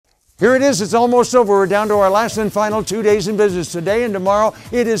Here it is, it's almost over. We're down to our last and final 2 days in business. Today and tomorrow,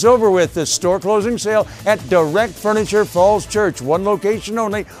 it is over with the store closing sale at Direct Furniture Falls Church. One location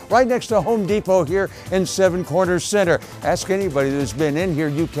only, right next to Home Depot here in Seven Corners Center. Ask anybody that's been in here,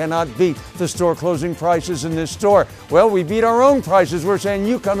 you cannot beat the store closing prices in this store. Well, we beat our own prices. We're saying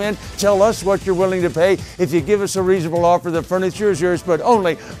you come in, tell us what you're willing to pay. If you give us a reasonable offer, the furniture is yours, but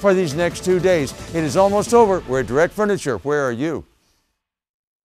only for these next 2 days. It is almost over. We're at Direct Furniture. Where are you?